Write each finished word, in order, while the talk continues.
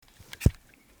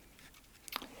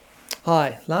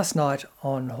Hi, last night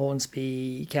on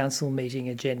Hornsby Council meeting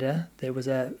agenda, there was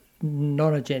a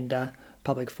non-agenda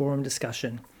public forum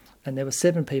discussion, and there were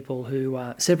several people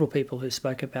who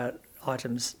spoke about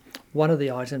items. One of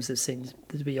the items that seemed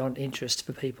to be on interest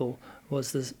for people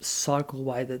was the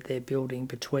cycleway that they're building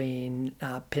between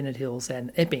Pennant Hills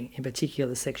and Epping, in particular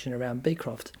the section around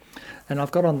Beecroft. And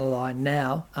I've got on the line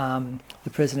now the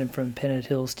president from Pennant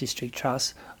Hills District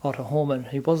Trust, Otte Homan,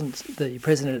 who wasn't the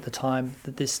president at the time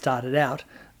that this started out,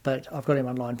 but I've got him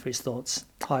online for his thoughts.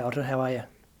 Hi Otte, how are you?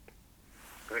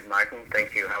 Good, Martin.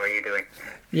 Thank you. How are you doing?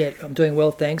 Yeah, I'm doing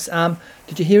well, thanks.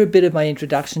 Did you hear a bit of my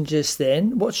introduction just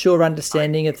then? What's your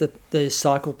understanding of the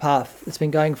cycle path? It's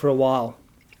been going for a while.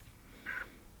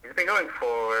 It's been going for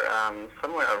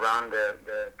somewhere around the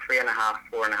 3.5,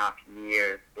 4.5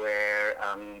 years, where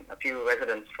a few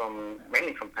residents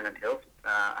mainly from Pennant Hills,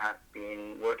 have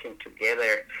been working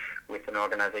together with an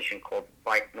organisation called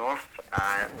Bike North,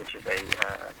 which is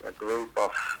a group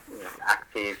of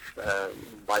active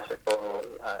bicycle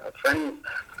friends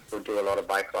who do a lot of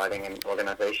bike riding, and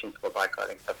organisations for bike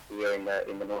riding stuff here in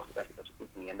the northwest of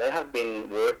Sydney. And they have been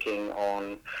working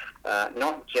on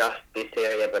not just this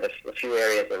area, but a few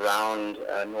areas around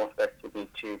northwest Sydney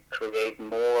to create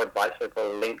more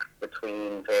bicycle links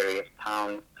between various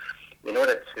towns in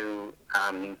order to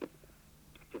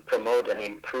promote and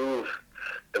improve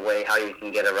the way how you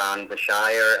can get around the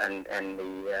Shire and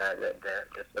the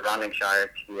surrounding shires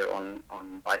here on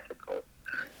bicycles,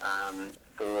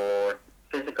 for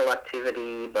physical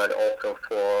activity, but also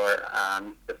for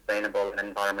sustainable and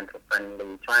environmental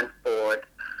friendly transport,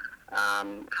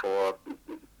 for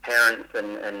parents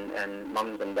and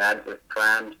mums and dads with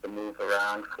prams to move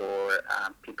around, for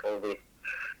people with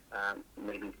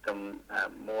maybe some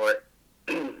more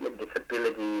with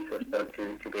disabilities or so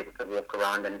to be able to walk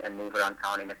around and move around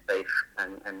town in a safe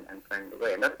and friendly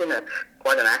way. And that's been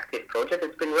quite an active project.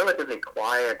 It's been relatively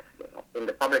quiet in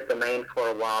the public domain for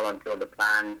a while until the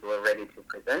plans were ready to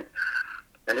present.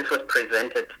 And this was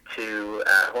presented to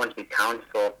Hornsby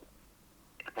Council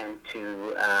and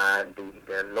to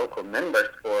the local members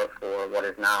for what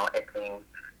is now Epping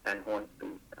and Hornsby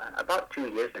about 2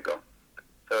 years ago.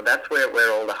 So that's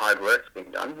where all the hard work's been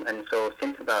done. And so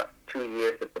since about 2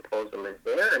 years, the proposal is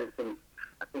there. And since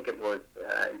I think it was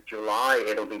July,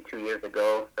 it'll be 2 years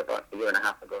ago, so about a year and a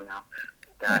half ago now,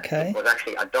 that it was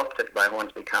actually adopted by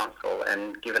Hornsby Council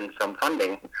and given some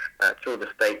funding through the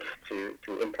state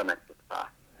to implement this path.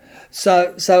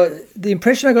 So the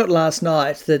impression I got last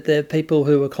night that the people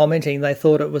who were commenting, they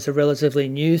thought it was a relatively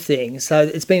new thing. So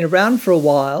it's been around for a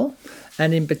while.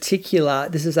 And in particular,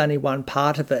 this is only one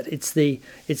part of it. It's the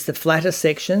flatter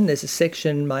section. There's a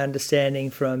section, my understanding,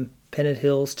 from Pennant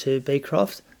Hills to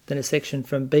Beecroft, then a section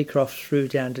from Beecroft through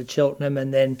down to Cheltenham,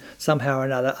 and then somehow or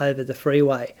another over the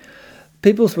freeway.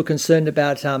 People were concerned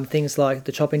about things like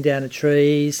the chopping down of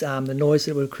trees, the noise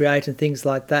it would create and things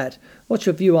like that. What's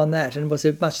your view on that? And was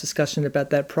there much discussion about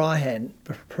that prior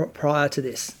to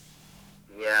this?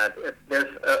 Yeah,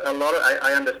 there's a lot of,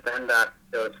 I understand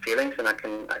those feelings, and I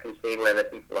can see where the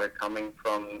people are coming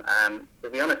from. To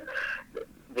be honest,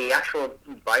 the actual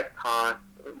bike path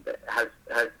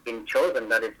has been chosen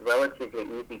that it's relatively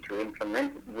easy to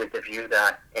implement, with the view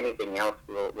that anything else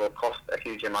will cost a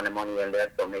huge amount of money and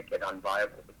therefore make it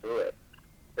unviable to do it.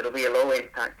 It'll be a low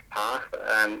impact path.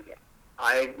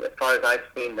 As far as I've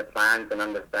seen the plans and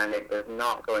understand it, there's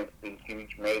not going to be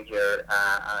huge major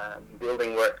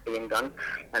building work being done.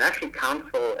 And actually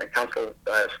council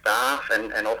staff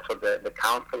and also the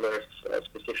councillors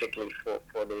specifically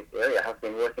for this area have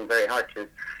been working very hard to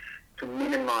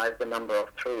minimise the number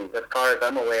of trees. As far as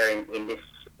I'm aware, in this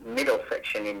middle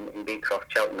section in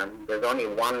Beecroft, Cheltenham, there's only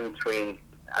one tree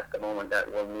at the moment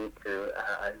that will need to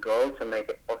grow to make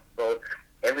it possible.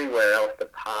 Everywhere else, the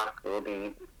path will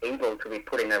be able to be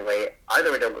put in a way,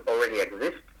 either it already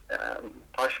exists,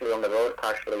 partially on the road,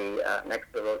 partially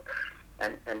next to the road,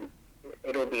 and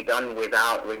it'll be done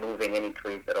without removing any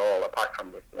trees at all, apart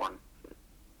from this one.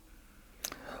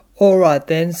 All right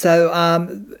then. So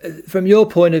from your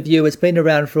point of view, it's been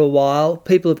around for a while.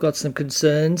 People have got some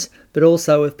concerns, but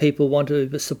also if people want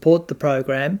to support the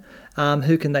program,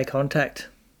 who can they contact?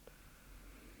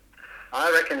 I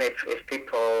reckon if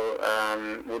people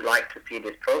would like to see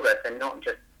this progress, and not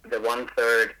just the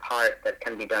 1/3 part that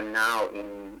can be done now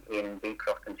in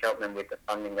Beecroft and Cheltenham with the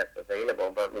funding that's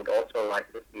available, but would also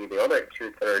like to see the other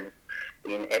 2/3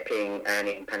 in Epping and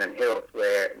in Pennant Hills,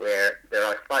 where there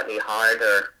are slightly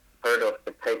harder hurdles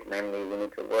to take. Namely, we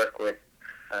need to work with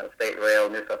State Rail,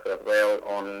 New South Wales Rail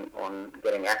on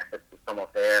getting access to some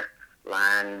of their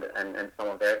land and some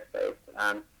of their space.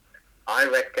 I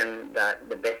reckon that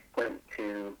the best point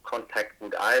to contact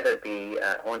would either be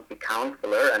Hornsby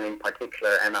councillor, and in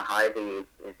particular Emma Hyde is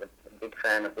a big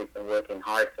fan of this and working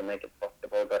hard to make it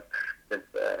possible, but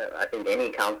I think any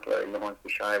councillor in the Hornsby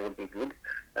Shire would be good,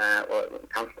 or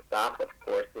council staff, of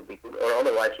course, would be good, or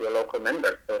otherwise your local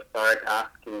members. So start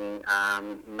asking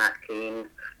Matt Keane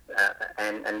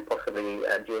and possibly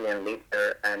Julian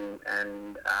Leeser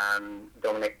and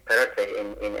Dominic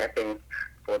Perrottet in Epping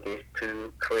for this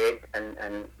to create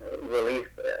and release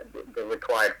the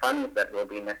required funds that will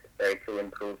be necessary to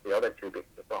improve the other two bits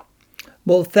as well.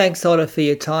 Well, thanks, Otte, for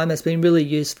your time. It's been really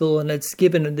useful, and it's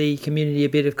given the community a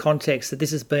bit of context that this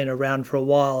has been around for a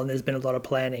while and there's been a lot of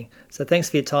planning. So thanks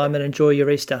for your time and enjoy your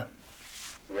Easter.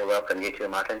 You're welcome. You too,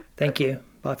 Martin. Thank you.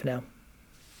 Bye for now.